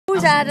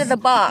Who's out of the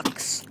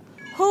box?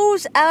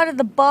 Who's out of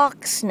the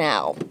box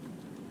now?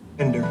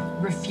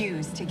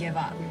 Refuse to give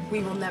up.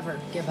 We will never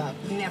give up.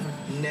 Never.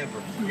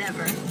 Never.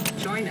 Never.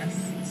 Join us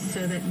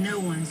so that no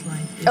one's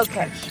life is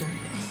Okay. cut short.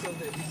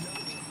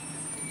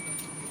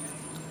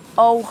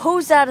 Oh,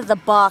 who's out of the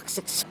box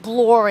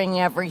exploring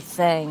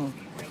everything?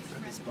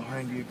 It's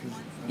behind you because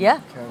Yeah.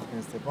 the cat's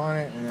gonna step on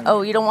it, and then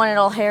Oh, you don't want it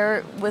all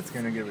hair with... it's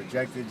gonna get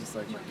rejected, just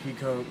like my pea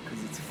coat,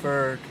 because it's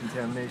fur,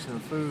 contamination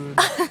of food,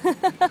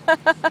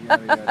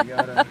 yada yada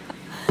yada.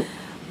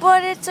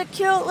 But it's a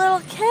cute little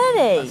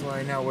kitty. That's why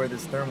I now wear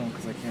this thermal,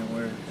 because I can't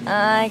wear anything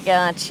I else.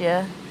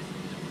 gotcha.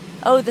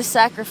 Oh, the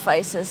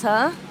sacrifices,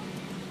 huh?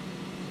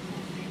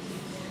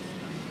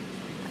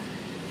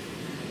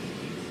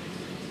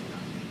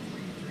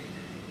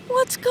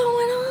 What's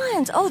going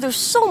on? Oh, there's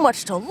so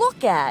much to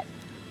look at.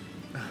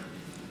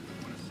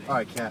 All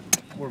right, cat,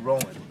 we're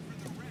rolling.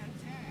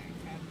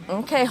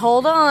 Okay,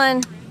 hold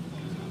on.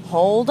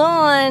 Hold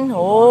on.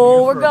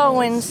 Oh, we're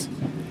goings.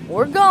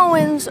 We're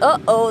goings.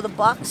 Uh-oh, the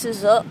box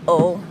is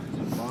uh-oh.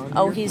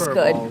 Oh, he's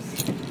good.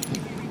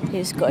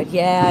 He's good.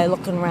 Yeah,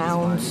 looking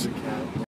around.